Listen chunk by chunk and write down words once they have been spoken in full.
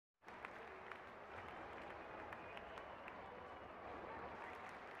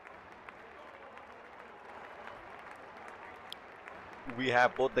we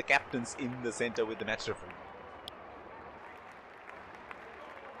have both the captains in the center with the match referee.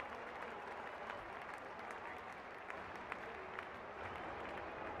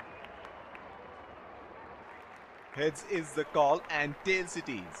 Heads is the call and tails it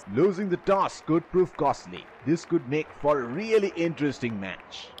is. Losing the toss could prove costly. This could make for a really interesting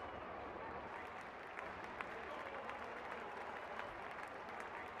match.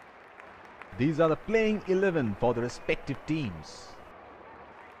 These are the playing 11 for the respective teams.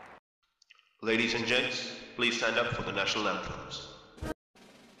 Ladies and gents, please stand up for the national anthems.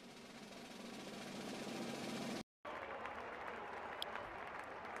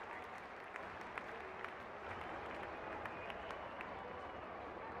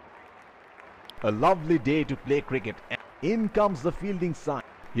 A lovely day to play cricket. In comes the fielding side.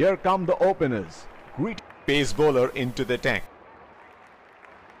 Here come the openers. Great Pace bowler into the tank.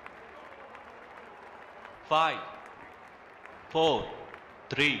 5, 4,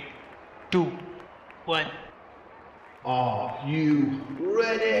 3, 2, 1. Are you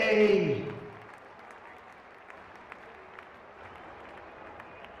ready?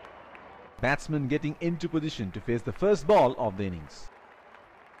 batsman getting into position to face the first ball of the innings.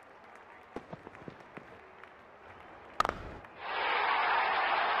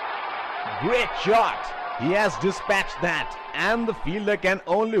 Great shot! He has dispatched that, and the fielder can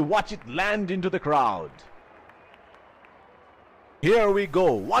only watch it land into the crowd. Here we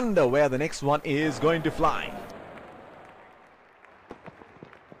go. Wonder where the next one is going to fly.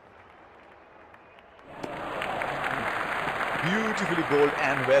 Beautifully bowled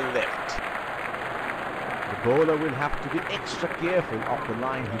and well left. The bowler will have to be extra careful of the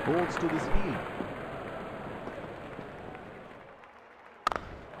line he bowls to this field.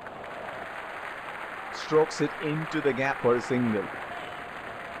 Strokes it into the gap for a single.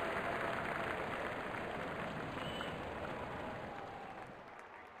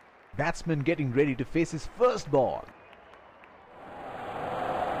 Batsman getting ready to face his first ball.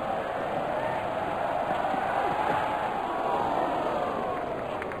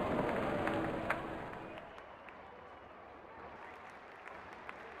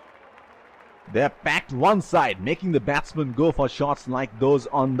 They're packed one side, making the batsman go for shots like those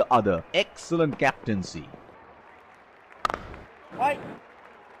on the other. Excellent captaincy. Right.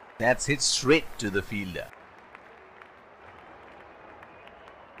 That's hit straight to the fielder.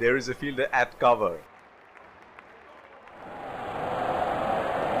 There is a fielder at cover.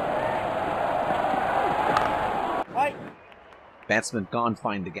 Right. Batsman can't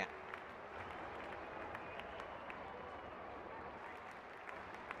find the gap.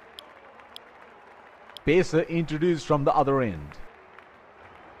 Pacer introduced from the other end.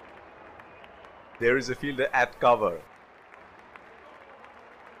 There is a fielder at cover.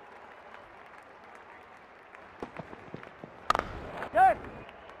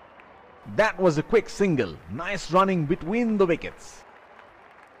 That was a quick single. Nice running between the wickets.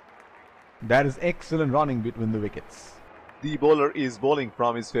 That is excellent running between the wickets. The bowler is bowling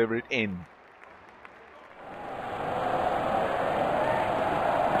from his favorite end.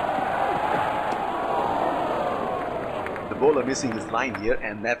 The bowler missing his line here,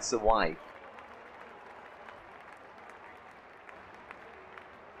 and that's a wide.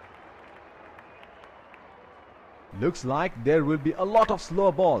 Looks like there will be a lot of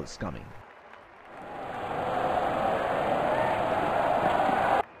slow balls coming.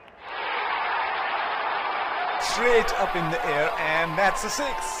 Straight up in the air, and that's a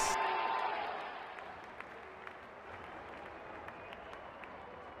six.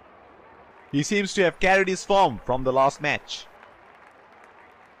 He seems to have carried his form from the last match.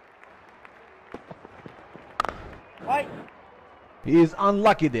 Right. He is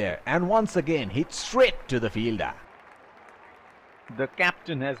unlucky there and once again hit straight to the fielder. The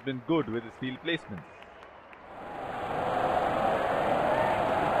captain has been good with his field placements.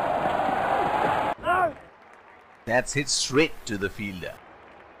 That's hit straight to the fielder.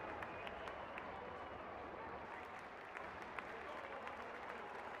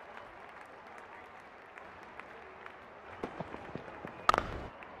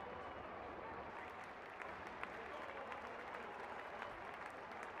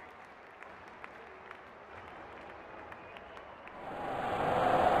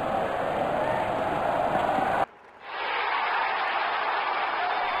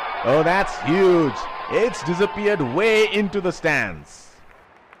 Oh, that's huge. It's disappeared way into the stands.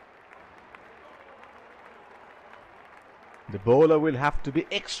 The bowler will have to be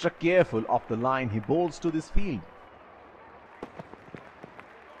extra careful of the line he bowls to this field.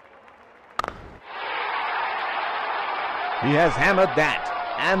 He has hammered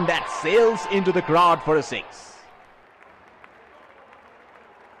that, and that sails into the crowd for a six.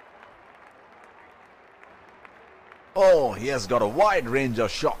 he has got a wide range of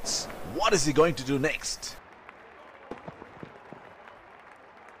shots. What is he going to do next?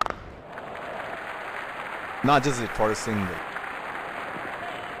 Nudges it for a single.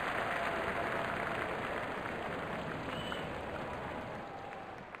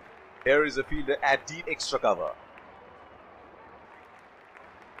 Here is a fielder at deep extra cover.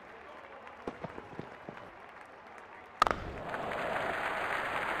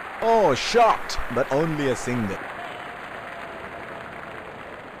 Oh, shot, but only a single.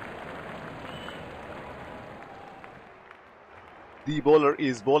 The bowler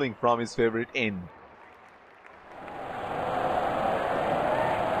is bowling from his favorite end.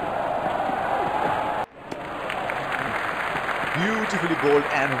 Beautifully bowled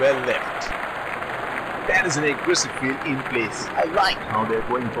and well left. That is an aggressive field in place. I like how they're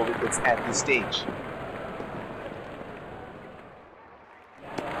going for wickets at this stage.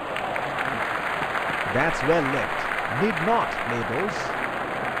 That's well left. Need not play those.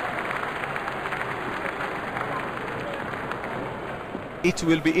 It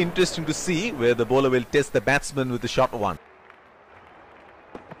will be interesting to see where the bowler will test the batsman with the short one.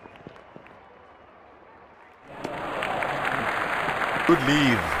 Good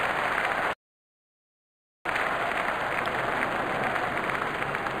leave.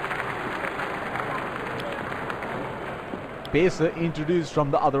 Pacer introduced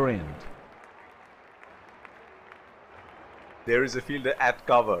from the other end. There is a fielder at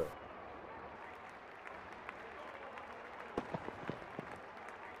cover.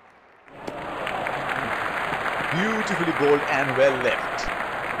 Beautifully bowled and well left.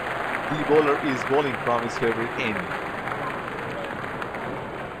 The bowler is bowling from his favorite end.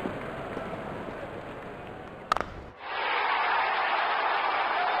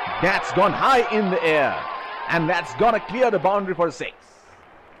 That's gone high in the air. And that's gonna clear the boundary for 6.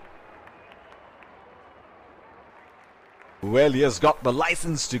 Well, he has got the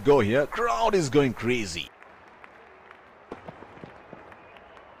license to go here. Crowd is going crazy.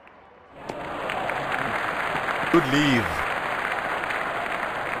 Good leave.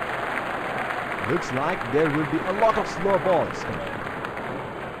 Looks like there will be a lot of slow balls coming.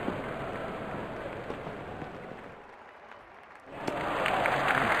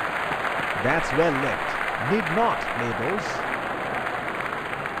 That's well left. Need not play those.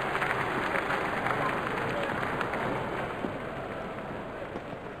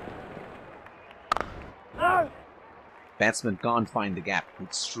 Batsman can't find the gap.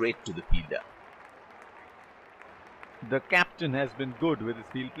 It's straight to the fielder. The captain has been good with his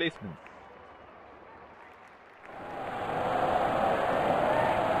field placements.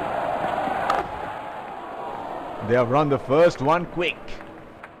 They have run the first one quick.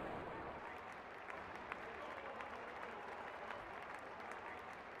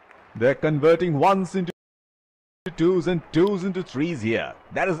 They're converting ones into twos and twos into threes here.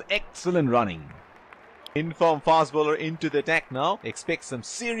 That is excellent running. Inform fast bowler into the attack now. Expect some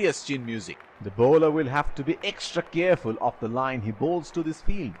serious chin music. The bowler will have to be extra careful of the line he bowls to this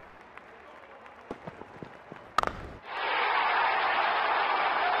field.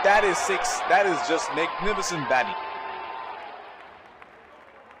 That is 6. That is just magnificent batting.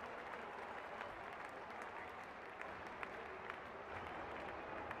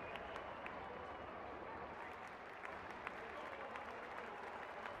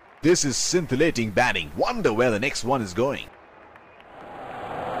 This is scintillating batting. Wonder where the next one is going.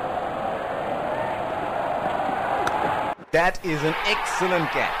 That is an excellent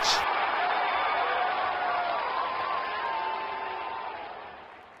catch.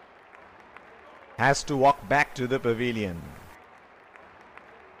 Has to walk back to the pavilion.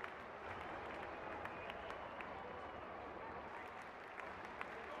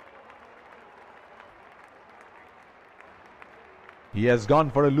 He has gone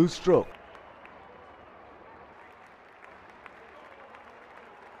for a loose stroke.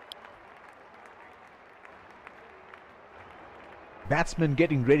 Batsman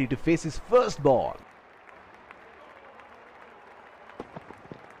getting ready to face his first ball.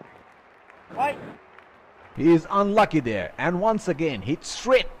 Right. He is unlucky there and once again hit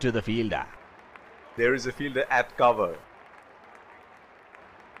straight to the fielder. There is a fielder at cover.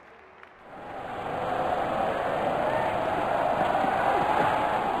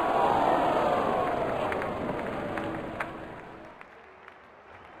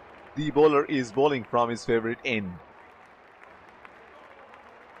 The bowler is bowling from his favorite end.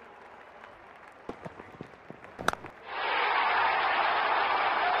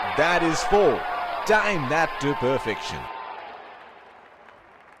 That is 4. Time that to perfection.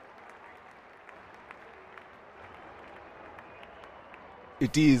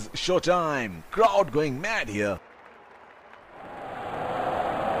 It is showtime. Crowd going mad here.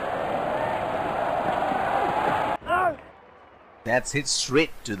 That's hit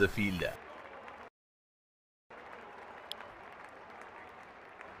straight to the fielder.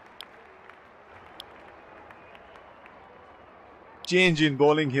 Change in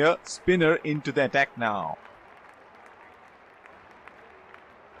bowling here. Spinner into the attack now.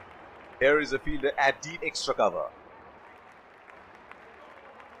 Here is a fielder at deep extra cover.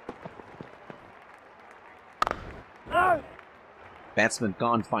 Batsman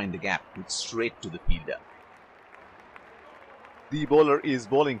can't find the gap. It's straight to the fielder. The bowler is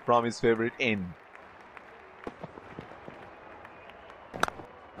bowling from his favorite end.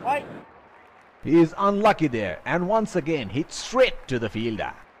 He is unlucky there and once again hit straight to the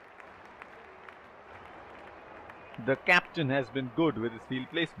fielder. The captain has been good with his field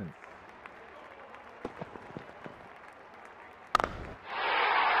placements.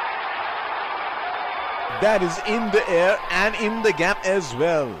 That is in the air and in the gap as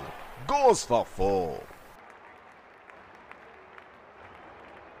well. Goes for 4.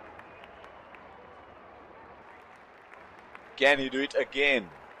 Can he do it again?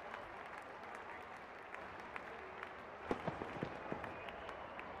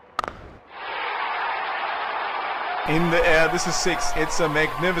 In the air, this is 6. It's a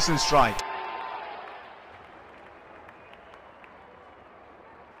magnificent strike.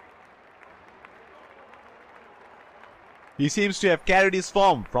 He seems to have carried his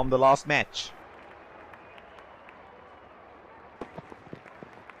form from the last match.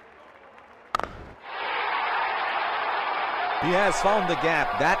 He has found the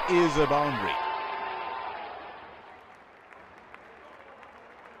gap. That is a boundary.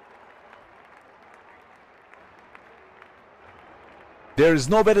 There is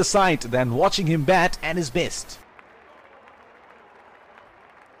no better sight than watching him bat at his best.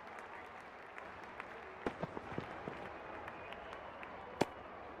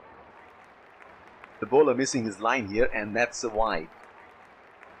 The bowler missing his line here, and that's a wide.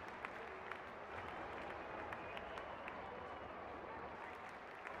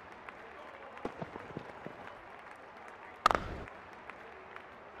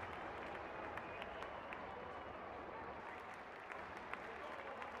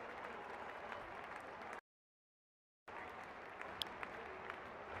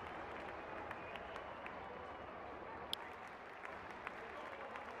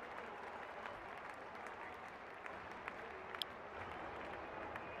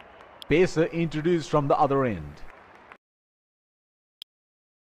 Pacer introduced from the other end.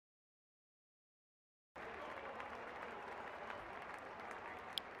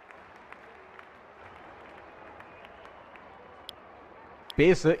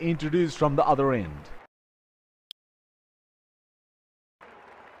 Pacer introduced from the other end.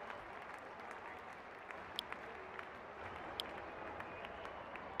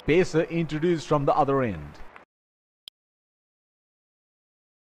 Pacer introduced from the other end.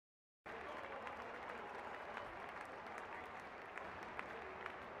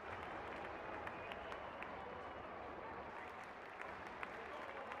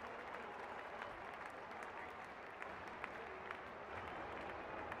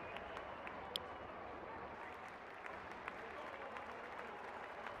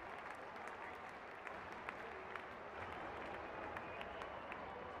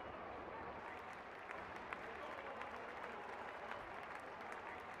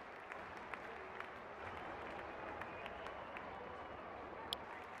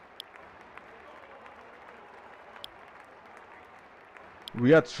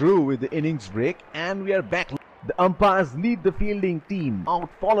 We are through with the innings break and we are back. The umpires lead the fielding team out,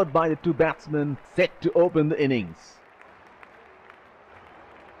 followed by the 2 batsmen set to open the innings.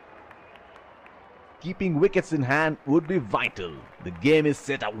 Keeping wickets in hand would be vital. The game is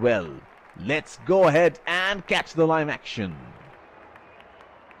set up well. Let's go ahead and catch the live action.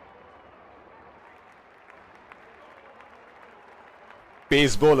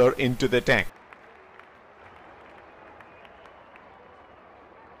 Pace bowler into the attack.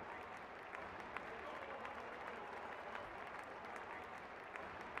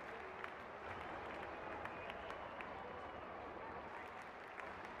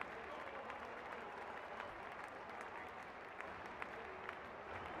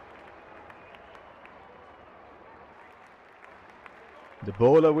 The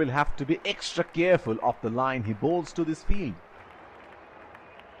bowler will have to be extra careful of the line he bowls to this field.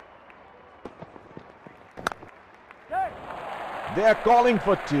 They are calling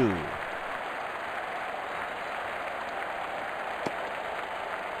for 2.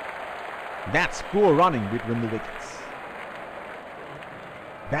 That's poor running between the wickets.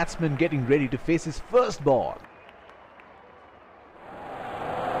 Batsman getting ready to face his first ball.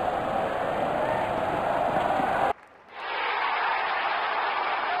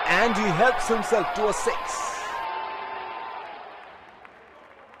 and he helps himself to a 6.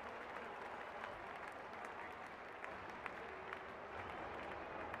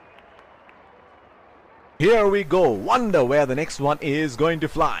 Here we go. Wonder where the next one is going to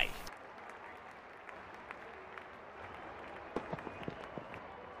fly.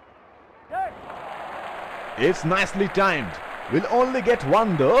 It's nicely timed. We'll only get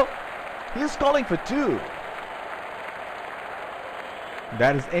one though. He's calling for 2.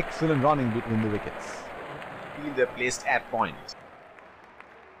 That is excellent running between the wickets. Fielder placed at point.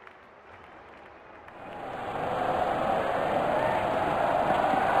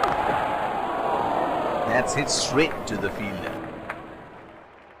 That's hit straight to the fielder.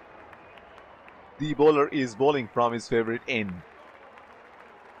 The bowler is bowling from his favorite end.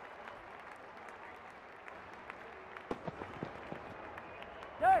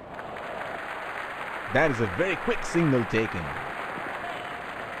 That is a very quick signal taken.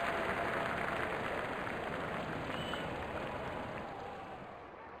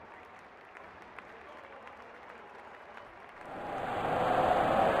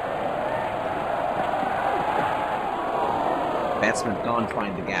 Batsman can't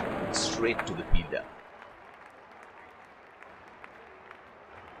find the gap. Straight to the fielder.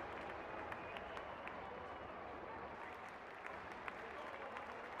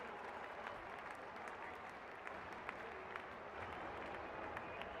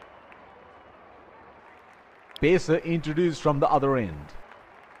 Pacer introduced from the other end.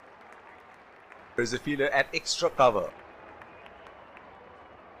 There's a fielder at extra cover.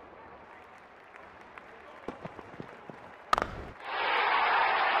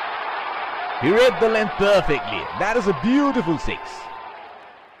 He read the length perfectly. That is a beautiful 6.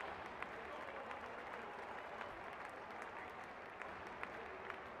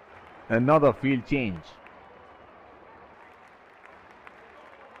 Another field change.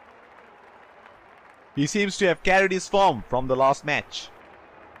 He seems to have carried his form from the last match.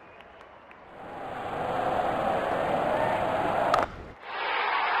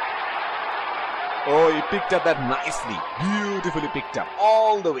 Oh, he picked up that nicely. Beautifully picked up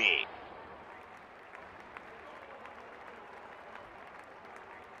all the way.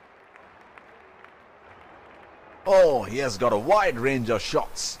 Oh, he has got a wide range of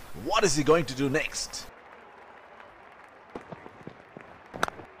shots. What is he going to do next?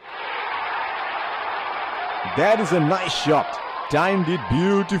 That is a nice shot. Timed it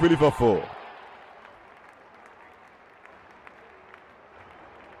beautifully for 4.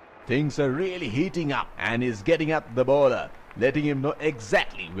 Things are really heating up and he's getting at the bowler, letting him know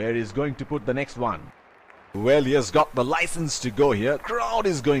exactly where he's going to put the next one. Well, he has got the license to go here. Crowd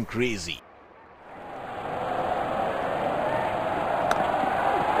is going crazy.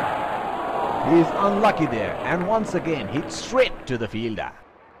 He is unlucky there and once again hit straight to the fielder.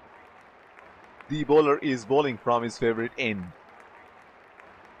 The bowler is bowling from his favorite end.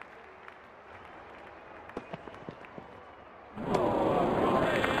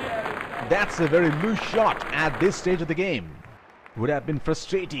 That's a very loose shot at this stage of the game. Would have been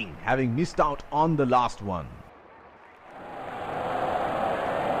frustrating having missed out on the last one.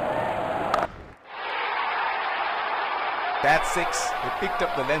 That's 6. He picked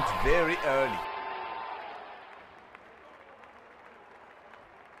up the length very early.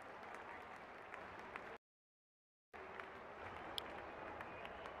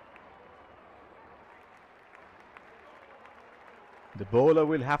 The bowler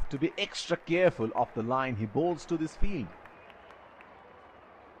will have to be extra careful of the line he bowls to this field.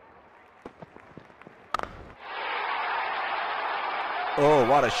 Oh,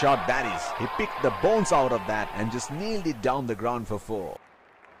 what a shot that is. He picked the bones out of that and just nailed it down the ground for 4.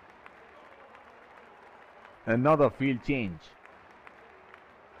 Another field change.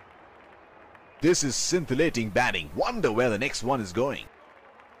 This is scintillating batting. Wonder where the next one is going.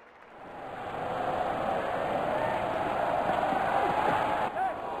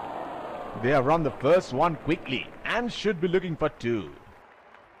 They have run the first one quickly and should be looking for 2.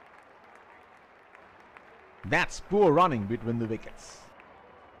 That's poor running between the wickets.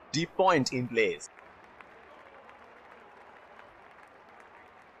 Deep point in place.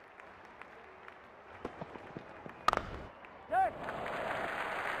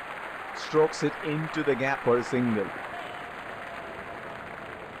 Strokes it into the gap for a single.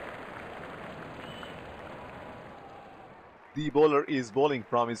 The bowler is bowling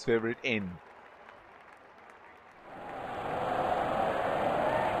from his favorite end.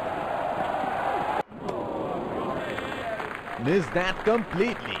 Missed that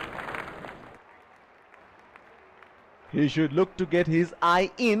completely. He should look to get his eye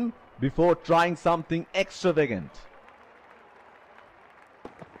in before trying something extravagant.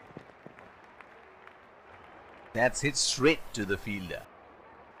 That's hit straight to the fielder.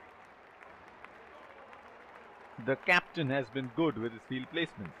 The captain has been good with his field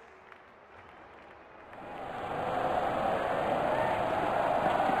placements.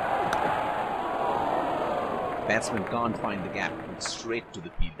 Batsman can't find the gap. It's straight to the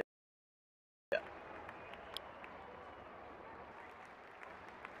fielder.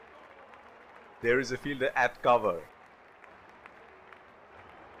 There is a fielder at cover.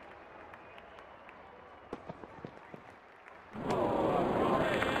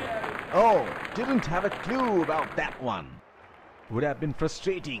 Oh, didn't have a clue about that one. Would have been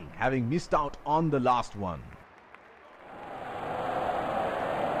frustrating having missed out on the last one.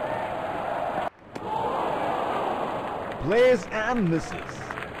 Plays and misses.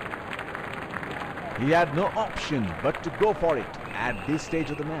 He had no option but to go for it at this stage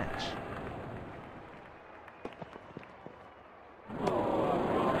of the match.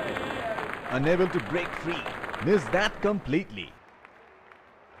 Unable to break free, missed that completely.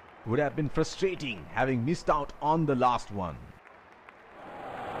 Would have been frustrating having missed out on the last one.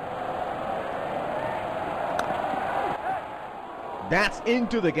 That's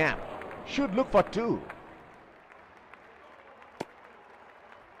into the gap. Should look for two.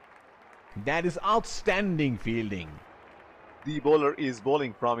 That is outstanding fielding. The bowler is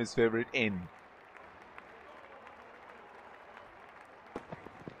bowling from his favorite end.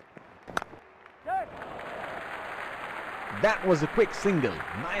 That was a quick single.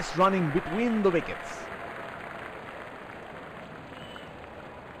 Nice running between the wickets.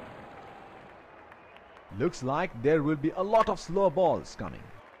 Looks like there will be a lot of slow balls coming.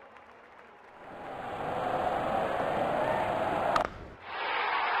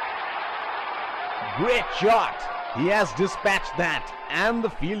 Great shot! He has dispatched that, and the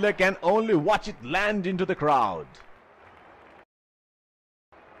fielder can only watch it land into the crowd.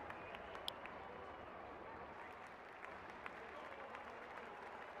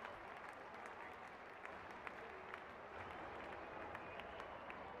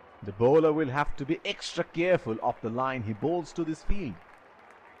 The bowler will have to be extra careful of the line he bowls to this field.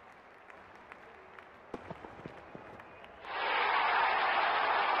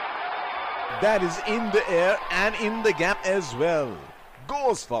 That is in the air and in the gap as well.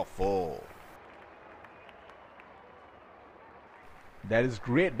 Goes for 4. That is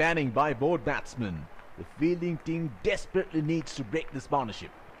great batting by both batsmen. The fielding team desperately needs to break this partnership.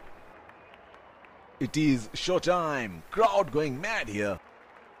 It is showtime. Crowd going mad here.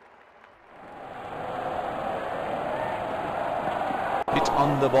 Hit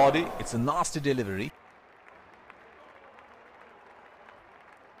on the body. It's a nasty delivery.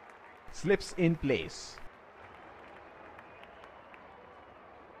 Slips in place.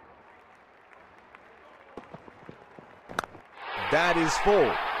 That is 4.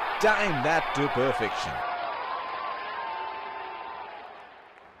 Time that to perfection.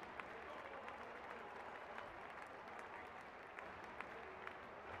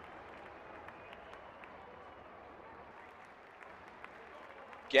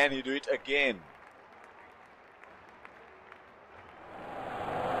 Can he do it again?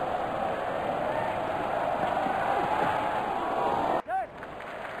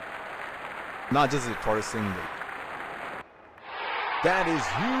 Nudges it for a single. That is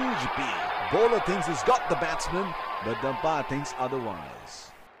huge P. Bowler thinks he's got the batsman, but the umpire thinks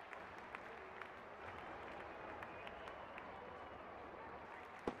otherwise.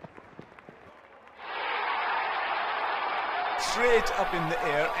 Straight up in the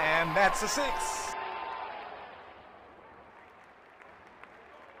air, and that's a 6.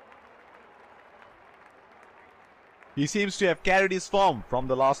 He seems to have carried his form from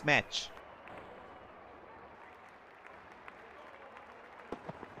the last match.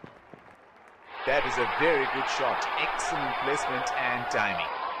 That is a very good shot. Excellent placement and timing.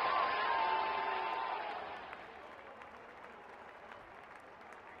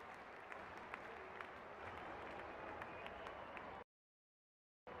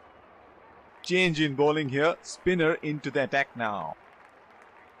 Change in bowling here. Spinner into the attack now.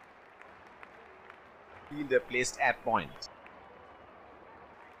 Fielder placed at point.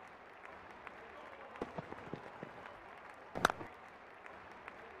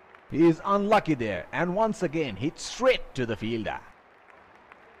 He is unlucky there and once again hits straight to the fielder.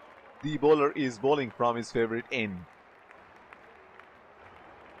 The bowler is bowling from his favorite end.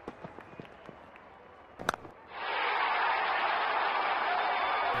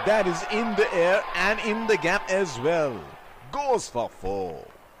 That is in the air and in the gap as well. Goes for 4.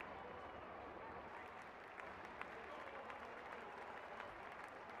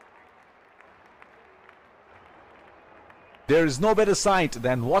 There is no better sight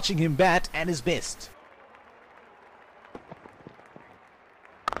than watching him bat at his best.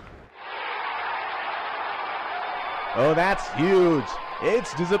 Oh, that's huge.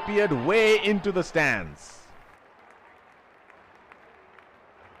 It's disappeared way into the stands.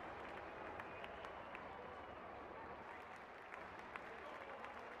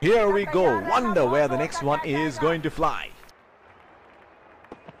 Here we go. Wonder where the next one is going to fly.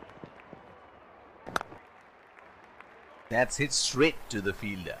 That's hit straight to the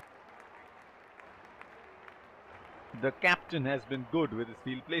fielder. The captain has been good with his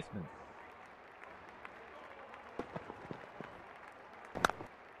field placements.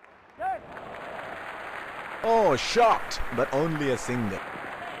 Oh, shot, but only a single.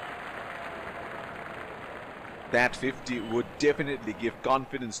 That 50 would definitely give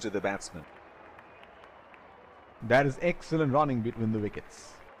confidence to the batsman. That is excellent running between the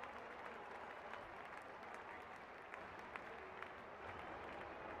wickets.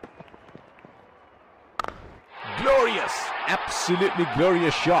 Glorious, absolutely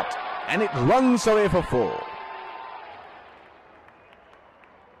glorious shot, and it runs away for 4.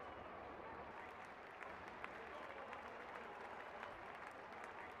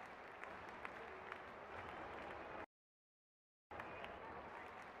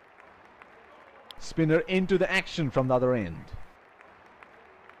 Spinner into the action from the other end.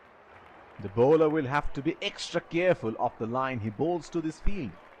 The bowler will have to be extra careful of the line he bowls to this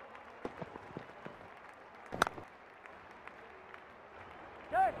field.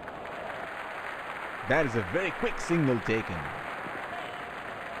 That is a very quick single taken.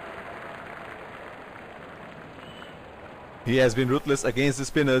 He has been ruthless against the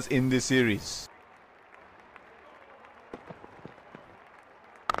spinners in this series.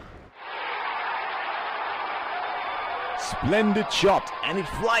 Splendid shot, and it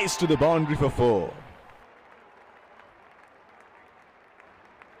flies to the boundary for 4.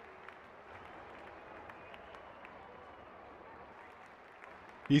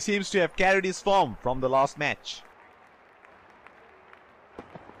 He seems to have carried his form from the last match.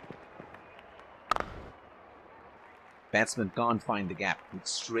 Batsman can't find the gap. It's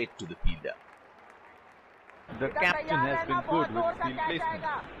straight to the fielder. The captain has been good with his field placement.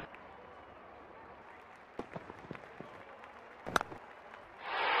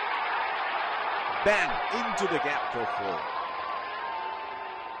 Bang! Into the gap for 4.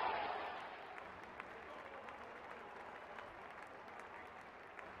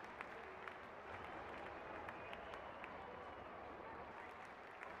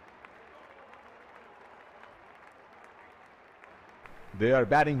 They are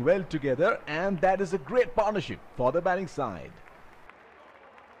batting well together, and that is a great partnership for the batting side.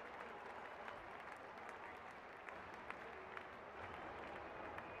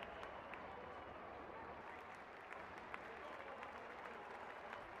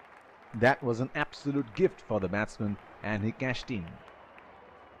 That was an absolute gift for the batsman, and he cashed in.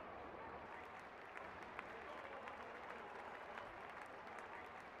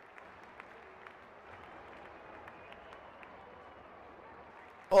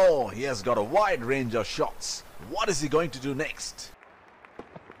 Oh, he has got a wide range of shots. What is he going to do next?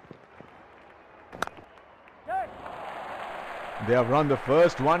 They have run the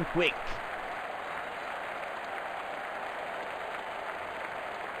first one quick.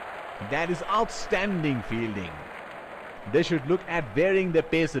 That is outstanding fielding. They should look at varying their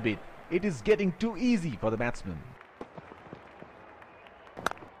pace a bit. It is getting too easy for the batsman.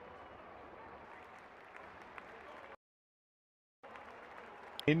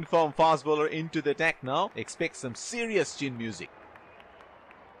 Inform fast bowler into the attack now. Expect some serious chin music.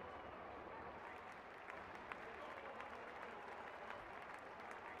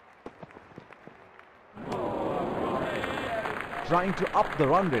 Trying to up the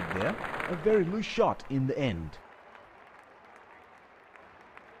run rate there. A very loose shot in the end.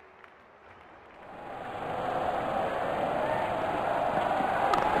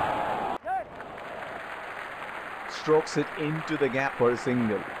 Strokes it into the gap for a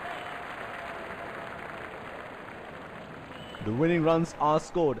single. The winning runs are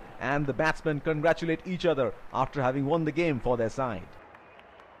scored, and the batsmen congratulate each other after having won the game for their side.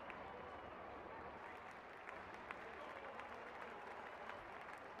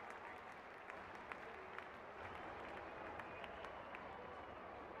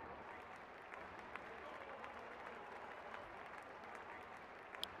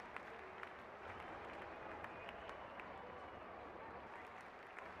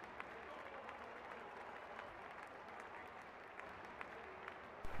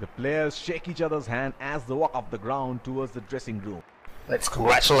 The players shake each other's hand as they walk off the ground towards the dressing room. Let's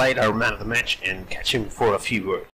congratulate our man of the match and catch him for a few words.